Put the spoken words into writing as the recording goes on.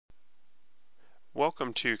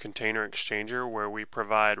Welcome to Container Exchanger, where we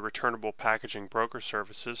provide returnable packaging broker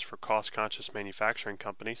services for cost-conscious manufacturing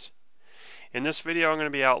companies. In this video, I'm going to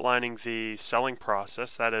be outlining the selling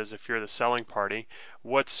process. That is, if you're the selling party,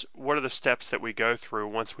 what are the steps that we go through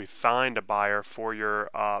once we find a buyer for your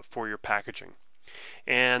packaging.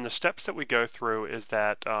 And the steps that we go through is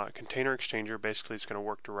that Container Exchanger basically is going to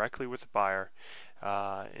work directly with the buyer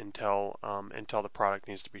until the product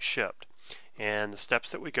needs to be shipped. And the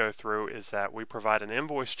steps that we go through is that we provide an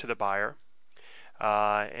invoice to the buyer,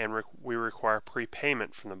 and we require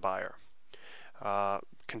prepayment from the buyer.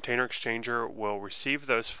 Container Exchanger will receive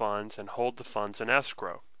those funds and hold the funds in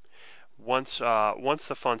escrow. Once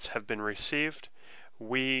the funds have been received,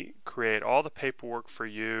 we create all the paperwork for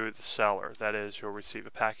you, the seller. That is, you'll receive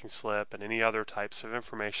a packing slip and any other types of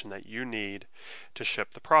information that you need to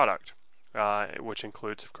ship the product, which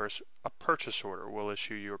includes, of course, a purchase order. We'll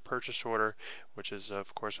issue you a purchase order, which is,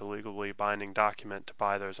 of course, a legally binding document to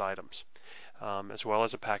buy those items, as well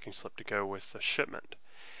as a packing slip to go with the shipment.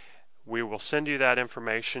 We will send you that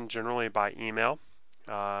information generally by email.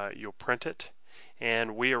 You'll print it,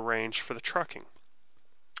 and we arrange for the trucking.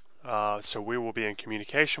 So we will be in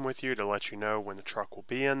communication with you to let you know when the truck will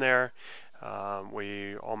be in there.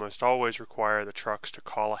 We almost always require the trucks to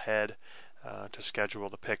call ahead to schedule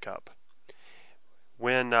the pickup.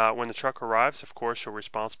 When the truck arrives, of course, you're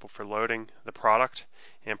responsible for loading the product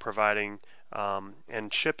and providing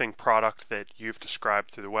and shipping product that you've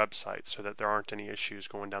described through the website, so that there aren't any issues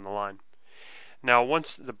going down the line. Now,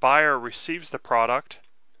 once the buyer receives the product,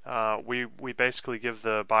 we basically give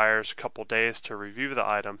the buyers a couple days to review the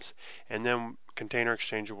items, and then Container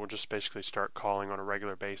Exchanger will just basically start calling on a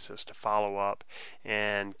regular basis to follow up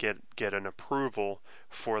and get an approval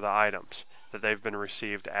for the items that they've been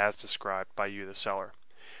received as described by you, the seller.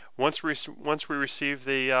 Once we receive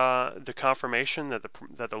the confirmation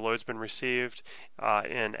that the load's been received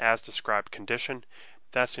in as described condition,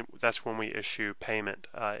 that's when we issue payment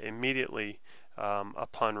immediately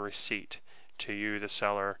upon receipt to you, the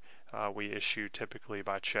seller. We issue typically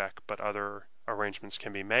by check, but other arrangements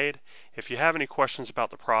can be made. If you have any questions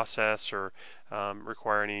about the process or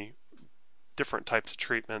require any different types of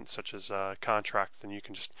treatment, such as contract, then you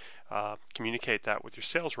can just communicate that with your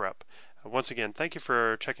sales rep. Once again, thank you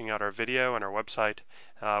for checking out our video and our website.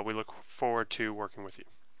 We look forward to working with you.